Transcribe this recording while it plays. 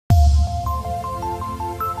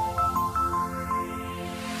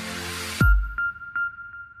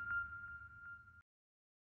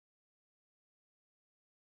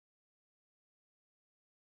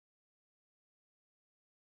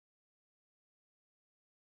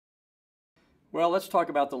Well, let's talk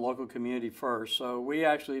about the local community first. So we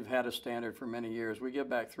actually have had a standard for many years. We give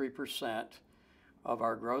back 3% of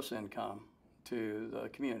our gross income to the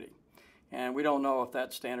community. And we don't know if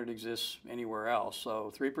that standard exists anywhere else.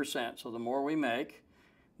 So 3%. So the more we make,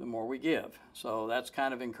 the more we give. So that's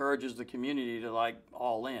kind of encourages the community to like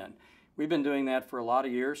all in. We've been doing that for a lot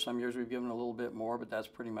of years. Some years we've given a little bit more, but that's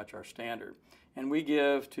pretty much our standard. And we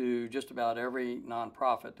give to just about every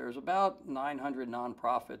nonprofit. There's about 900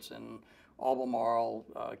 nonprofits in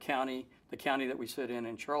Albemarle County, the county that we sit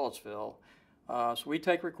in Charlottesville. So we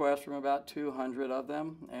take requests from about 200 of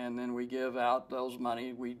them, and then we give out those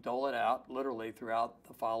money. We dole it out literally throughout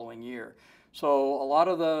the following year. So a lot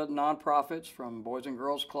of the nonprofits, from Boys and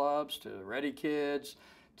Girls Clubs to Ready Kids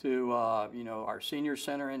to our senior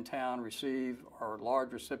center in town, are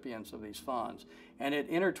large recipients of these funds. And it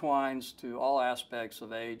intertwines to all aspects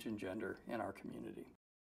of age and gender in our community.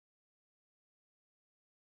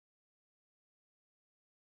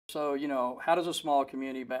 So, how does a small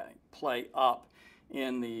community bank play up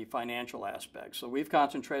in the financial aspects? So we've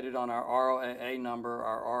concentrated on our ROAA number,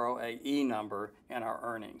 our ROAE number, and our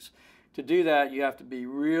earnings. To do that, you have to be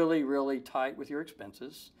really, really tight with your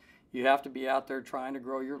expenses. You have to be out there trying to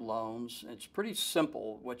grow your loans. It's pretty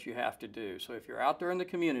simple what you have to do. So if you're out there in the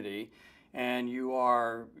community and you've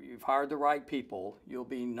hired the right people, you'll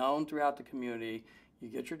be known throughout the community. You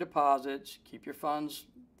get your deposits, keep your funds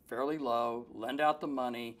fairly low, lend out the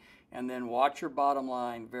money, and then watch your bottom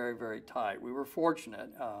line very, very tight. We were fortunate.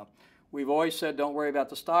 We've always said don't worry about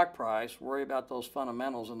the stock price, worry about those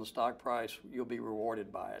fundamentals, and the stock price, you'll be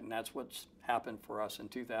rewarded by it. And that's what's happened for us in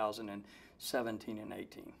 2017 and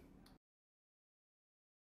 18.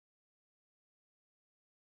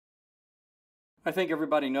 I think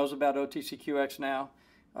everybody knows about OTCQX now.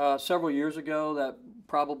 Several years ago, that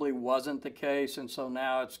probably wasn't the case, and so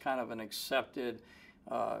now it's kind of an accepted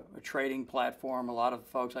a trading platform. A lot of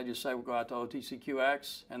folks, I just say, will go out to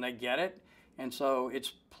OTCQX and they get it. And so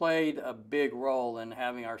it's played a big role in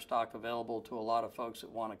having our stock available to a lot of folks that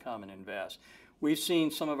want to come and invest. We've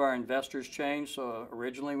seen some of our investors change. So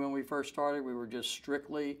originally when we first started, we were just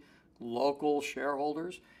strictly local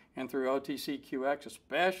shareholders. And through OTCQX,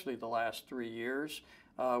 especially the last 3 years,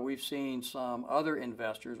 we've seen some other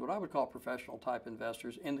investors, what I would call professional type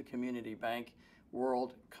investors in the community bank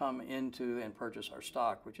world, come into and purchase our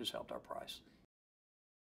stock, which has helped our price.